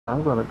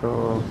I'm gonna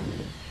go.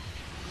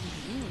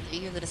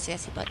 You little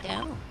sassy butt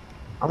down.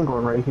 I'm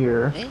going right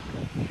here. Hey.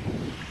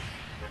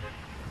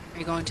 Are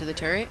you going to the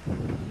turret?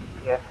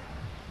 Yeah.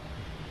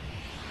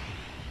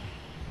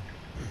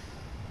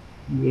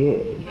 Yeah.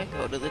 Yeah,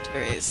 go to the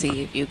turret.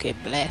 See if you can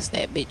blast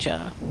that bitch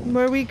off.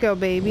 Where we go,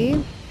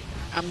 baby?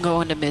 I'm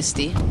going to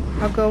Misty.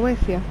 I'll go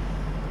with you.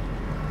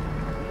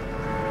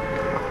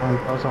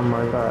 Because I'm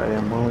right I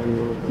am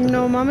only.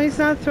 No, mommy's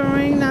not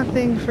throwing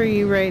nothing for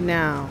you right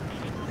now.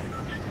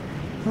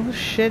 Oh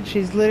shit,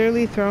 she's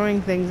literally throwing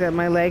things at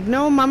my leg.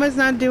 No, mama's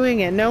not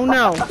doing it. No,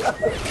 no.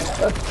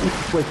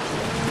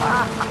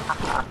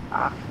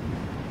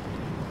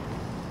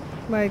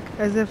 Like,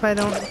 as if I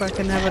don't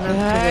fucking have enough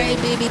Hi, to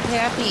do. baby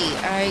Pappy.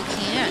 I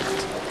can't.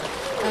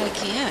 I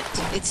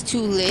can't. It's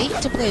too late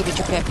to play with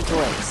your Pappy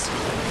toys.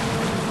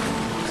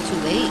 It's too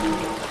late.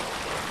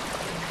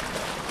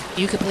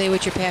 You can play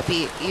with your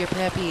Pappy,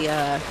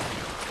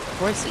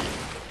 horsey.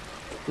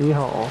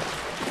 Yeehaw.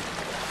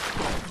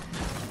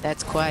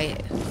 That's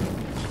quiet.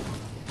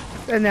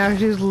 And now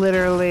she's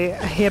literally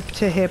hip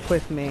to hip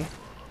with me.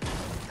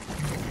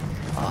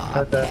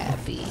 Aw,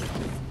 Pappy.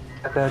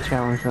 Got that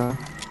challenge, huh?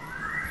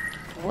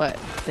 What?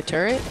 The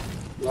turret?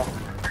 Yeah.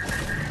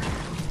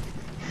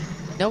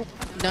 Nope.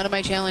 None of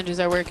my challenges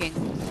are working.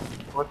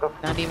 What the?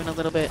 Not even a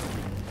little bit.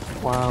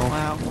 Wow.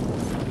 Wow.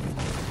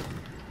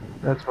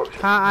 That's what.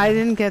 I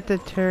didn't get the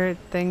turret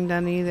thing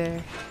done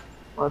either.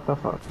 What the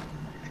fuck?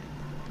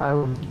 I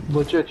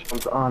legit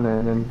jumped on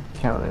it and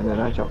counted,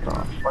 and I jumped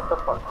off. What the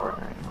fuck,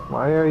 Fortnite?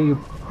 Why are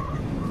you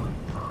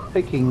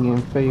picking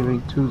and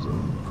favoring Tuesday?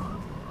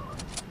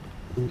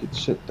 You get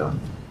shit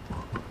done.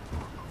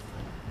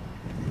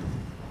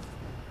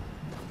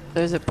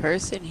 There's a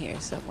person here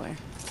somewhere.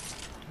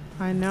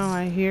 I know,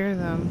 I hear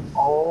them.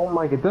 Oh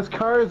my god, this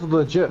car is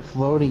legit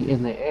floating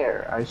in the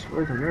air. I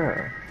swear to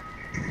God.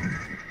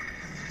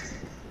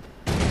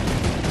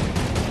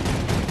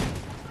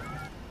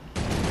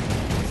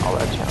 All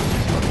that challenge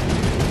is fun.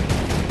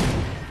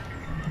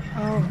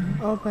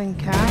 Oh, open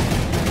cap.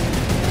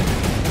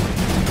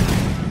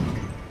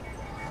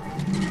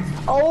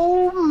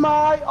 Oh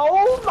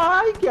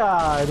my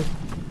god!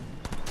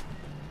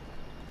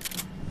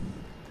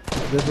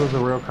 If this was a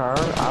real car,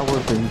 I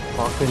would've been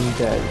fucking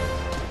dead.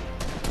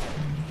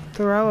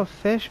 Throw a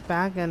fish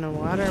back in the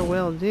water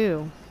will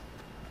do.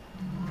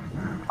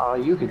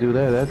 You could do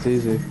that, that's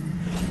easy.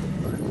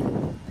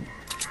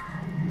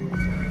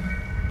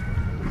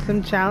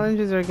 Some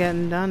challenges are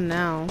getting done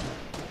now.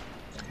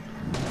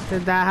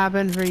 Did that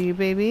happen for you,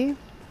 baby?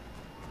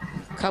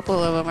 A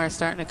couple of them are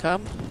starting to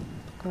come.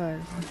 Good.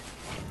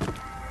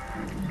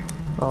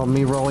 Oh,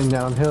 me rolling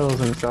down hills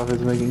and stuff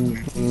is making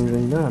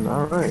anything done,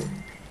 alright.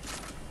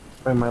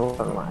 By my left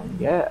line,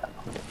 yeah.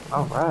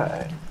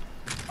 Alright.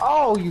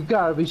 Oh, you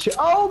gotta be shit.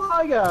 Oh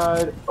my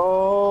god!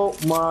 Oh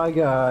my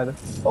god.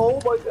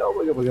 Oh my god, oh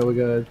my god, oh my god, oh my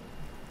god.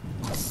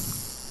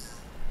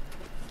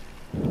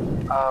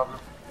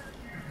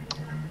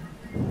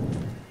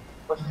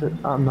 What's it?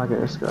 I'm not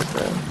gonna discuss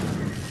that.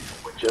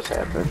 What just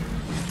happened?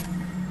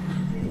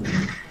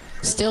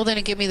 Still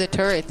didn't give me the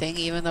turret thing,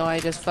 even though I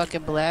just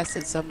fucking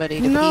blasted somebody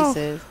to No.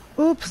 pieces.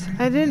 Oops,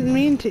 I didn't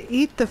mean to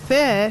eat the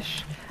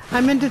fish. I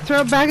meant to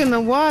throw it back in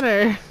the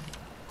water.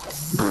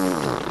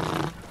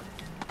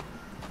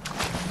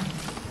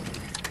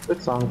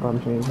 Good song if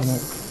I'm changing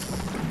it.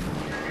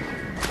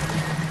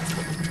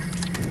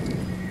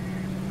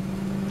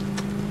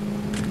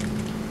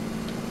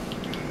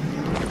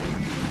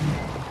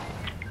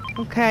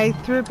 Okay,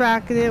 threw it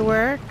back. Did it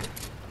work?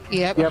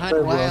 Yep, Yep, hunt it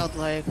will.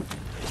 wildlife.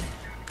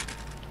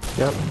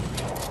 Yep.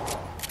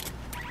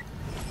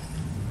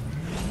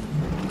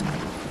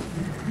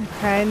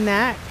 Okay,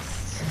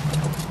 next.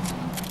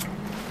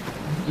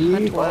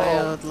 Hunt Yeehaw,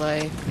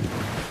 wildlife.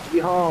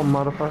 yeehaw,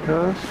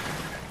 motherfuckers.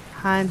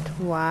 Hunt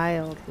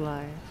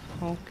wildlife.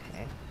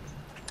 Okay.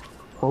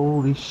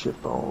 Holy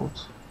shit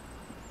balls.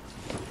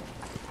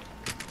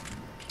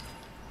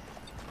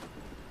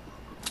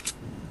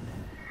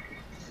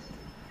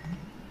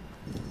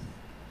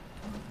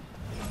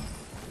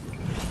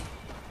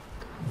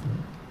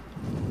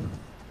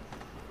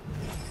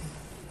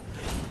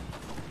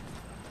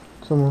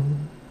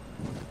 Someone.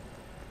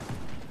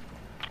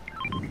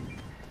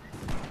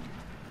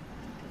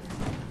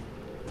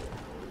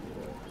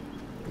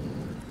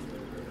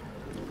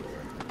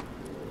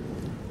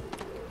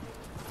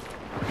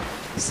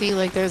 See,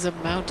 like there's a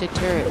mounted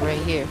turret right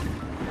here.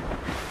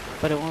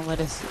 But it won't let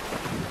us.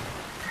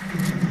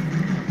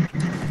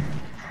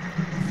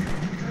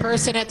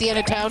 Person at the end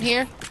of town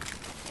here.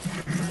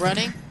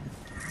 Running.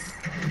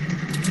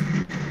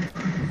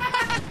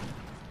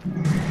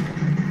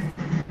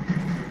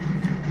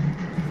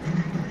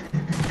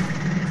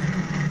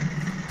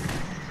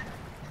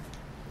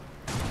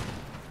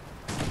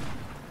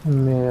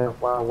 Yeah,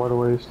 wow, what a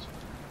waste.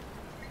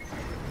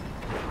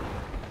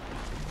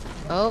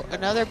 Oh,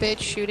 another bitch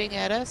shooting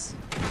at us.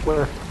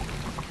 Where?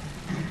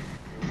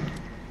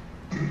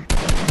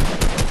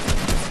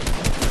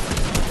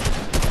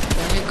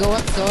 Go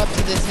up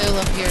to this hill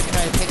up here and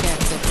try to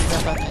pickaxe it. He's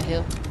up on that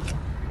hill.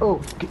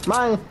 Oh,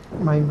 mine.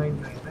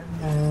 Mine.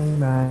 Nine,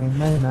 nine,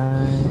 nine,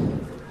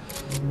 nine.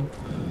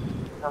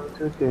 Come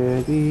to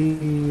daddy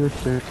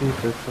with dirty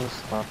little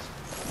slots.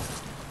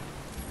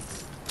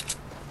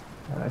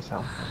 That I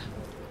sound.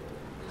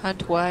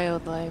 Hunt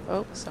wildlife.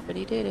 Oh,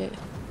 somebody did it.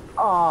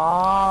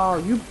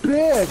 Aww, you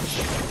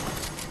bitch!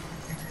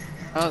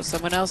 Oh,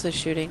 someone else is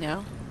shooting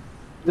now.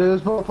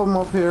 There's both of them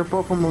up here,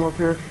 both of them up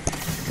here.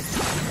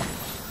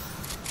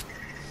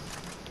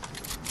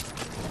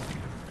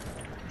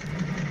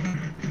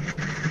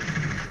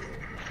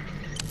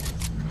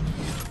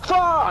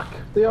 Fuck!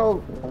 They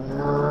all...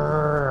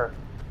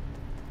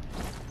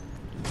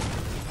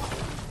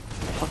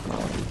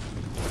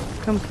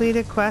 Complete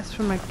a quest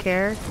from a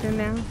character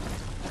now?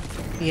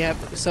 Yep,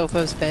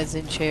 sofas, beds,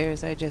 and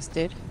chairs. I just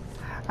did.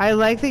 I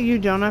like that you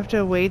don't have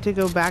to wait to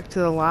go back to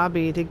the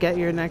lobby to get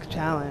your next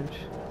challenge.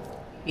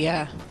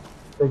 Yeah.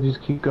 They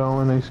just keep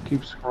going, they just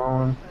keep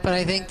scrolling. But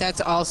I think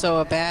that's also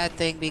a bad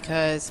thing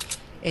because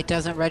it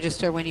doesn't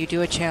register when you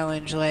do a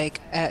challenge,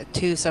 like at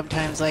 2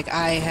 sometimes. Like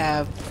I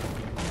have,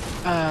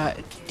 I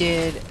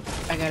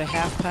got a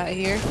half pot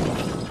here.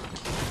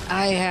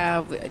 I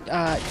have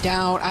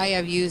I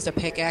have used a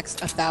pickaxe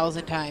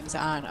 1,000 times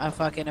on a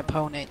fucking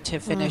opponent to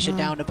finish a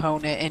downed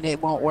opponent, and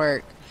it won't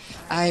work.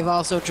 I've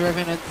also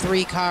driven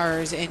 3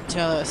 cars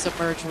into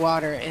submerged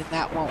water, and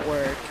that won't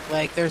work.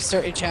 Like, there's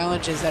certain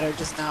challenges that are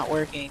just not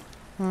working.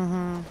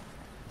 Mm-hmm.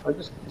 I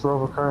just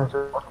drove a car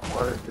into fucking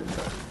water.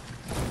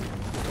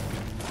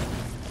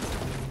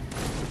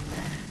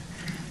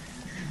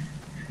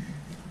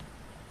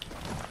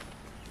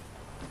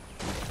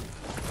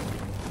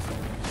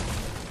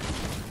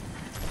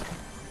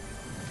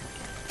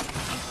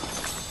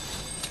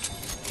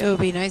 It would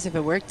be nice if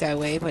it worked that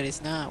way, but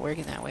it's not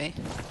working that way.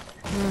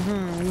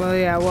 Mm-hmm. Well,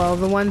 yeah, well,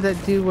 the ones that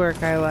do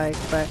work I like,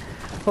 but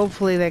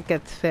hopefully that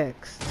gets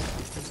fixed.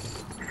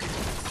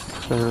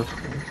 Sure.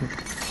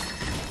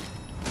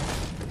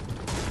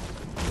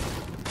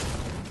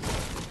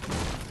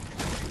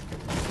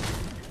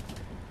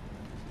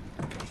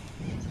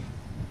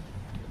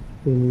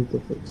 We need to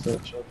fix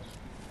that shit.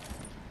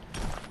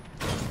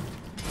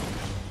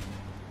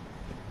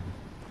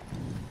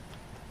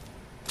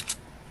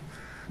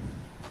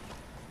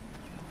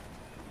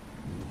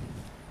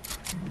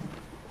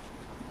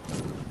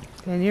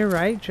 And you're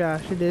right,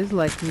 Josh. It is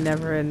like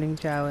never-ending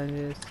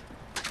challenges.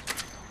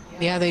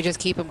 Yeah, they just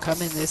keep them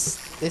coming this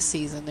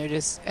season. They're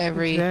just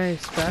every It's very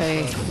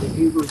play. special. They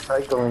keep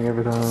recycling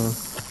every time.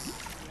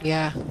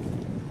 Yeah.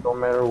 No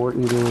matter what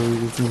you do,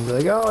 you can be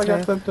like, oh, I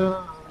got that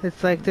done.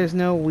 It's like there's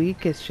no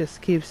week. It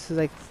just keeps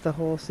like the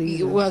whole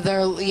season. Well,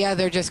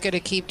 they're just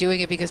gonna keep doing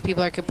it because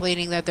people are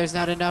complaining that there's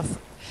not enough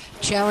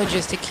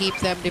challenges to keep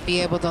them to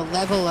be able to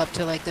level up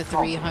to like the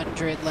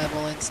 300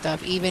 level and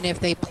stuff, even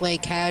if they play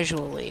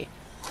casually.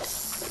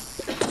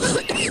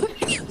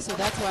 So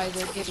that's why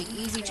they're giving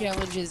easy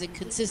challenges and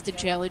consistent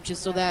challenges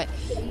so that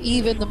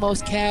even the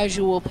most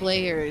casual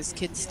players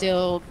can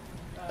still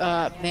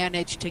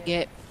manage to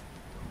get,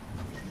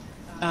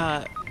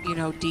 you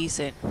know,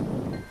 decent.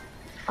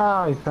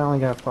 Ah, he finally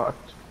got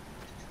fucked.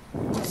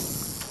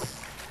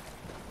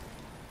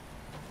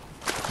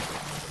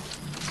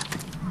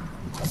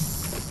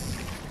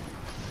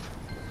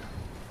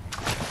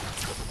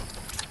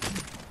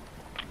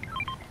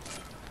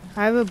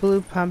 I have a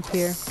blue pump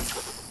here.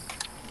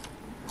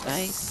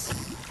 Nice.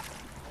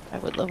 I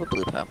would love a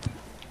blue pump.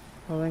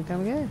 Well, then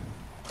come get it.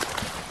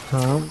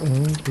 Come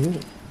and get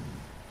it.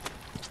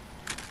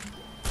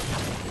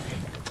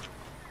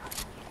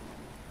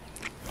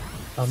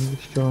 I'm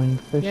destroying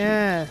fish.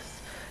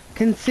 Yes.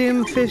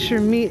 Consume fish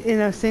or meat in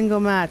a single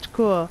match.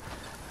 Cool.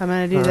 I'm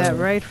gonna do that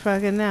right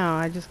fucking now.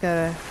 I just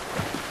gotta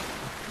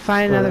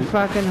find another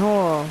fucking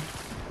hole.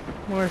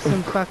 Or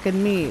some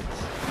fucking meat.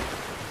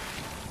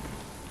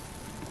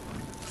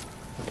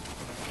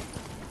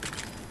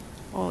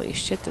 Holy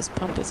shit, this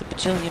pump is a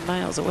bajillion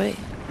miles away.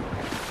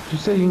 Did you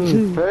say you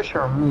need fish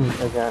or meat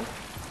again?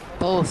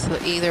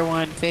 Both, either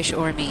one, fish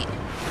or meat.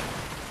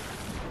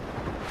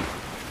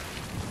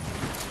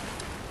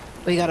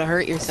 But you gotta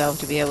hurt yourself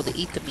to be able to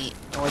eat the meat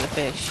or the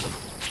fish.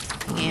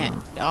 You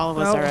can't. All of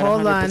us Oh, are at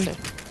hold 100%. on.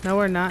 No,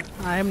 we're not.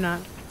 I'm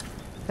not.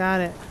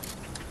 Got it.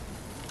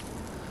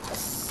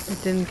 It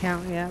didn't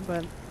count yet,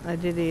 but I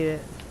did eat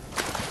it.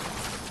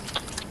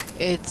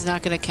 It's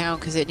not gonna count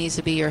because it needs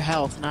to be your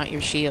health, not your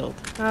shield.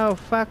 Oh,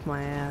 fuck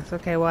my ass.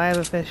 Okay, well, I have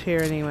a fish here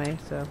anyway,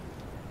 so.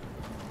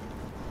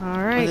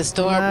 Alright.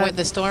 When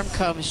the storm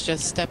comes,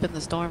 just step in the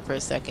storm for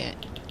a second.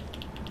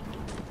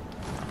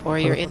 Or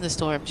you're in the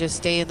storm, just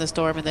stay in the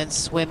storm and then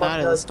swim out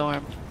of the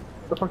storm.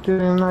 The fuck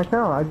did it not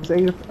count? I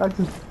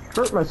just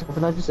hurt myself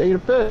and I just ate a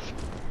fish.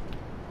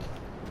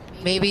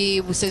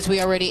 Maybe since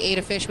we already ate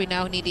a fish, we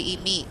now need to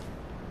eat meat.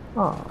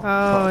 Oh,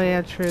 Oh,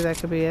 yeah, true. That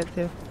could be it,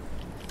 too.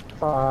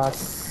 fuck.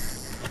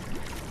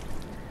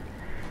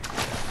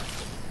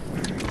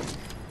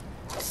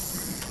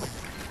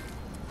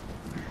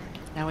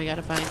 Now we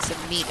gotta find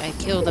some meat. I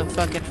killed a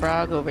fucking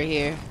frog over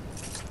here.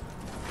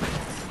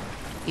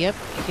 Yep,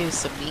 here's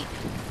some meat.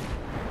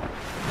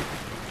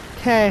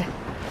 Okay.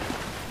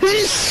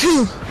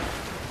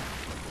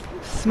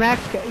 smack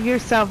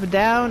yourself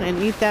down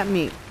and eat that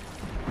meat.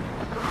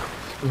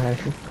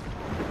 Smash it.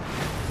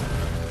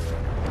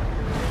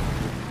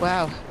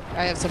 Wow,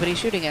 I have somebody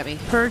shooting at me.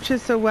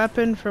 Purchase a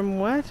weapon from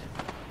what?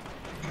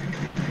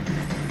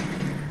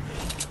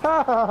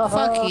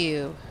 Fuck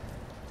you.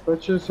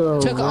 Purchase a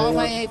Took all ram-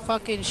 my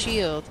fucking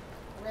shield.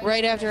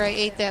 Right after I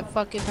ate that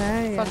fucking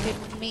Hey.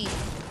 meat.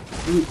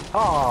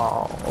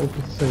 Oh, I was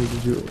gonna say,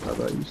 did you? I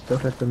thought you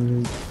stuck at the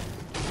meat.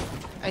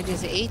 I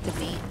just ate the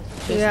meat.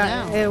 Just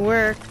Yeah, now. it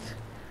worked.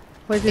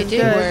 Which It is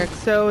did good. work.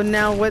 So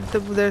now what?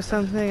 There's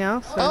something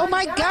else. or- Oh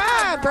my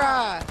god,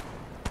 bruh!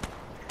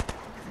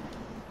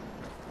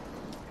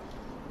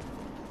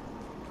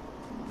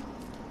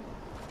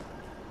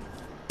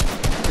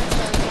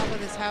 On top of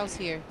this house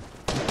here.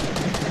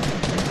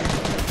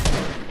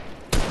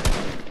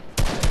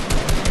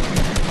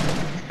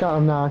 Got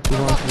him knocked. You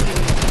want Fuck you, you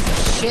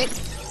piece of shit.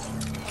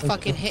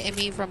 Fucking hitting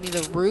me from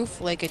the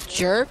roof like a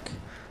jerk.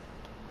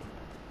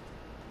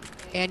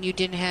 And you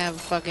didn't have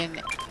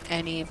fucking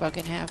any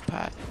fucking half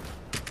pot.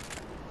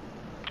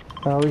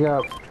 We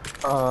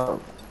got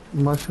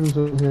mushrooms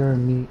over here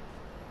and meat.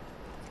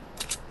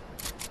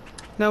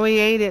 No, we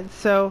ate it.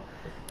 So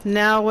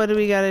now what do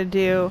we gotta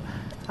do?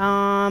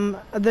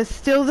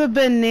 Still the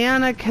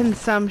banana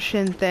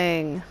consumption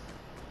thing.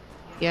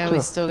 Yeah, we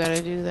still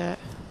gotta do that.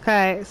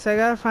 Okay, so I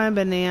gotta find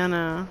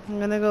banana. I'm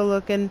gonna go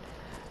look in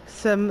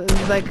some of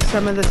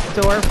the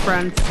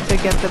storefronts to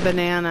get the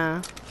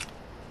banana.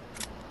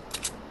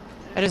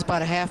 I just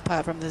bought a half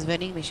pot from this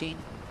vending machine.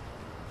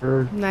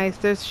 Heard. Nice.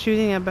 There's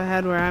shooting up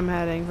ahead where I'm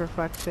heading, for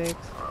fuck's sakes.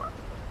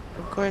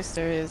 Of course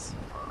there is.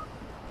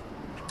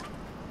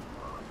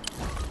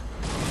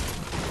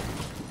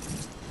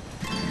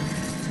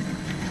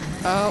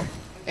 Oh,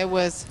 it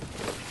was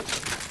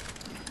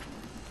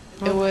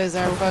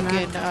our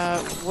fucking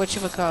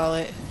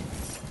whatchamacallit.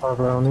 Our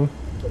brownie.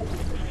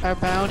 Our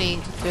bounty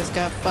just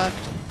got fucked.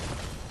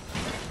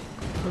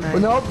 Nice. Oh,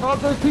 no,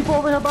 there's people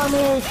over here by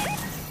me.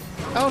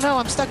 Oh no,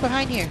 I'm stuck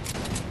behind here.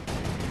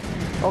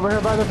 Over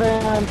here by the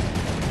van.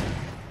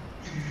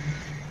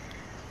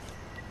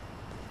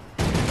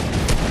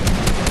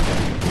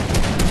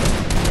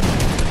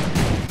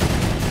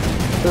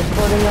 They're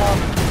splitting up.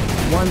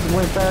 One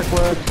went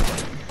backwards.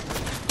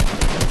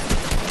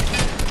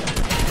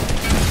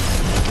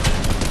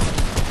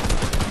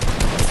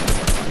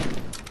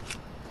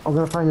 I'm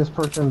gonna find this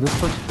person. This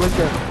person right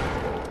there.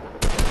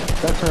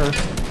 That's her.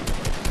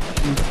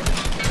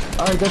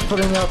 Alright, they're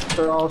splitting up.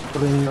 They're all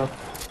splitting up.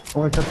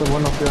 I'm gonna cut the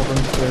one off the other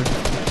stairs.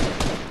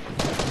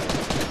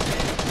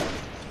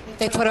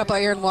 They put up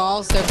iron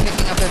walls. They're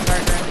picking up their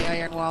partner in the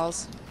iron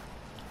walls.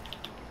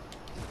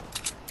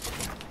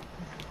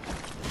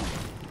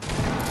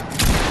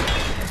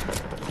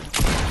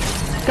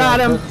 Got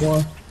him. This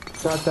one.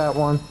 Got that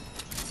one.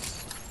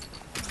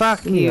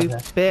 Fuck you, Yeah.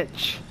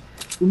 bitch.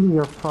 Give me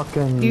your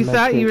fucking. You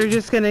thought you medkit. were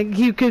just gonna,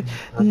 you could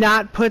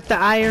not put the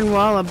iron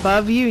wall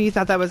above you? You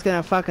thought that was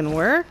gonna fucking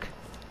work?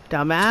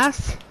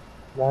 Dumbass.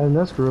 Not in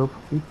this group.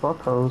 You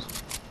fuckos.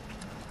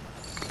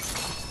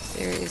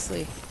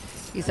 Seriously.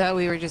 You thought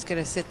we were just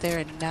gonna sit there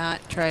and not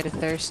try to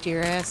thirst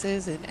your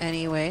asses in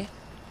any way?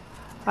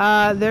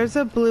 There's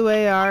a blue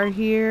AR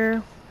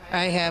here.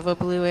 I have a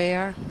blue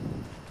AR.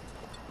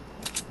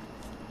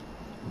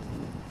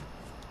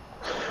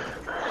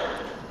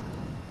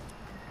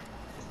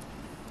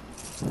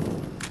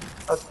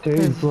 How dare you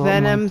There's blow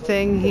Venom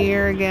thing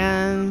here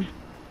again.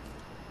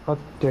 How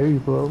dare you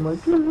blow my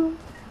gun?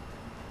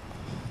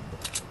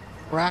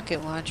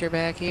 Rocket launcher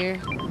back here.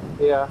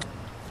 Yeah.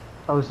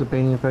 I was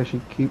debating if I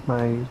should keep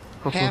my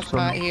Half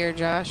pot here,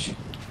 Josh.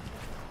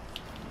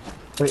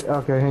 Wait,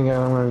 okay, hang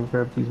on. I'm gonna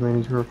grab these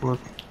minis real quick.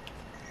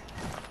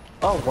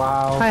 Oh,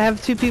 wow. I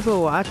have two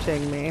people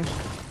watching me.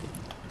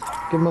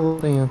 Give him a little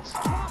dance.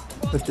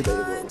 But today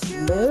was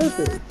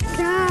nervous.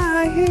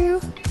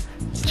 Caillou,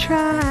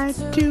 try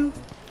to.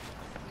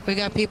 We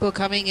got people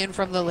coming in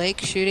from the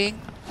lake shooting.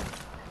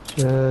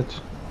 Shit.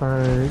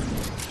 Alright.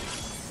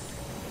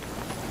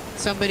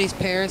 Somebody's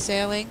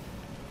parasailing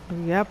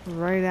Yep,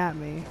 right at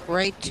me.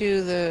 right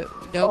to the...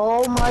 Nope.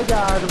 Oh my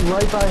god,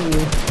 right by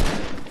me.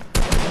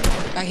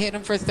 I hit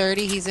him for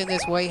 30. He's in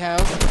this white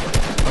house.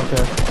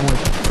 Okay, I'm gonna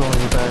throw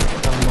you back.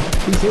 I don't know.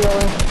 He's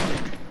healing.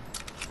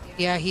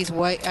 Yeah, he's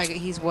white.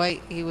 He's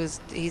white. He's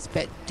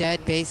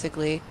dead,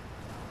 basically.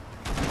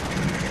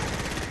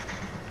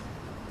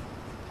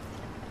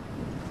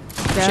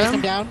 Shake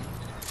him down.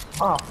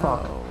 Oh,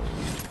 fuck.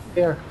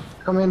 Here,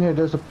 come in here.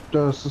 There's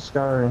a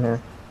scar in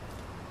here.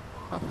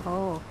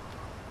 Oh.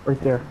 Right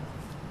there.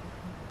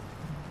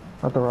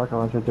 Not the rocket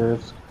launcher,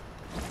 there's.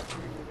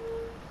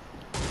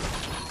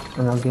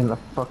 And I'm getting the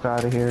fuck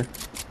out of here.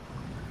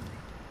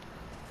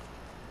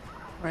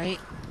 Right.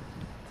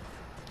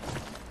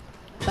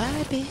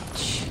 Bye,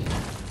 bitch.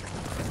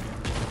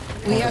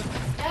 We have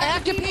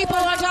active people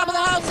on top of the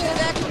houses!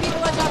 Active people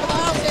on top of the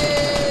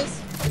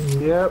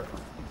houses! Yep.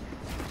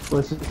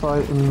 Listen,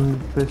 fighting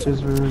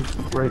bitches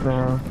right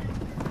now.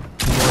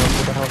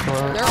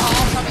 They're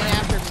all coming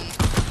after me.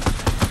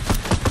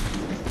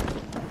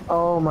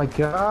 Oh my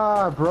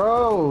god,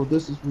 bro.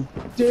 This is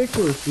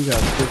ridiculous. We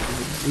got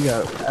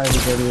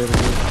everybody over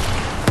here.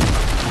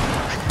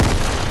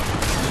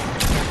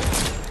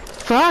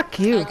 Fuck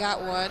you. I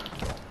got one.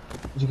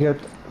 Did you get...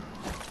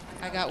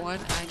 I got one.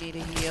 I need a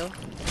heal.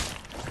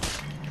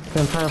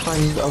 I'm trying to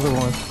find the other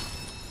one.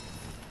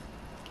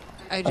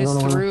 I don't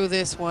just know threw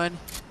this one.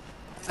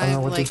 I don't know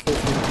I'm what like, this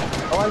is.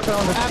 Oh, I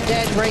found it. I'm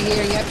dead right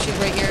here. Yep, she's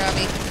right here on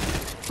me.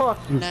 Fuck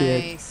you,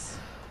 kid. Nice.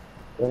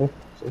 Okay.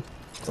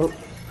 Oh.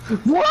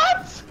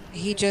 What?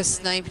 He just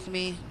sniped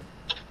me.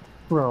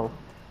 Bro,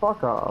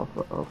 fuck off,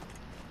 bro.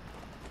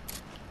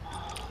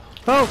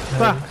 Oh,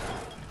 fuck.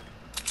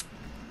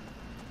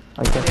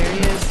 I guess. There he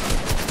is.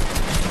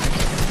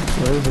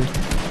 Where is he?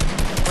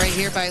 Right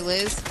here by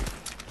Liz.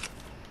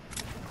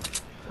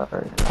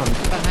 Alright,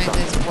 Behind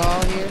this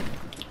wall here.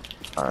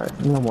 Alright,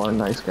 no more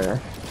nice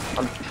guy.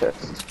 I'm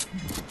pissed.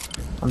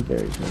 I'm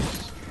very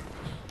pissed.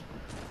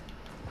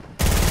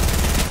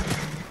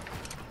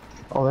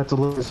 Oh, that's a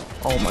Liz.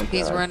 Oh my god.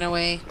 He's run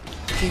away.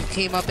 He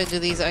came up into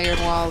these iron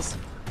walls.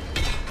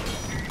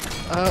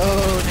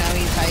 Oh, now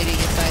he's hiding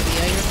inside the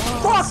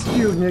iron walls. Fuck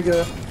you,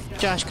 nigga!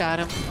 Josh got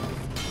him.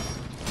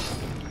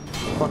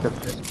 Fuck it.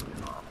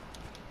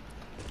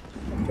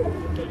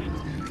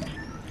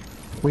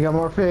 We got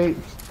more fate.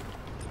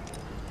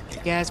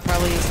 Yeah, it's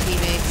probably his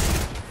teammates.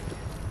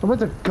 Where's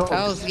the ghost?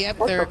 Oh, yep,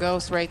 What there the are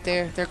ghosts right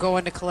there. They're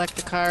going to collect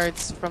the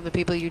cards from the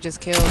people you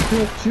just killed.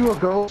 Ain't you a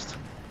ghost?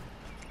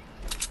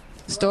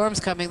 Storm's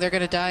coming. They're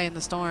gonna die in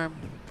the storm.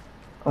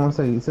 I want to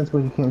say, since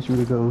when you can't shoot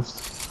a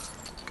ghost?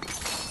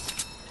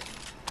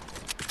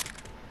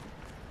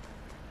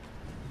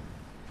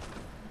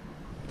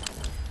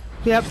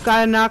 Yep,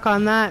 got a knock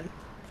on that.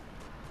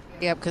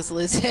 Yep, because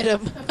Liz hit him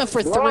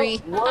for 3.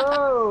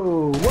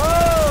 Whoa!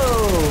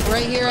 Whoa!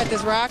 Right here at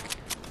this rock.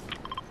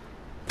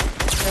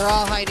 They're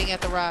all hiding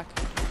at the rock.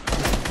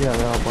 Yeah,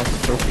 they're all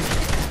busted trophies.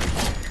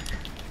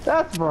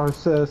 That's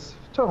Varsus.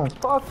 Tell him,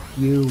 fuck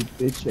you,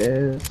 bitch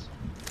ass.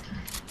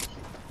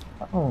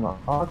 I don't know.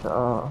 Fuck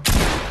off.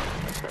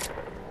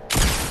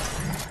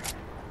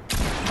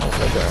 Oh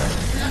my god.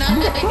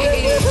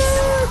 Nice.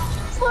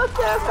 What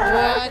the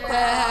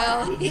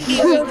hell? He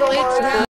was glitched out.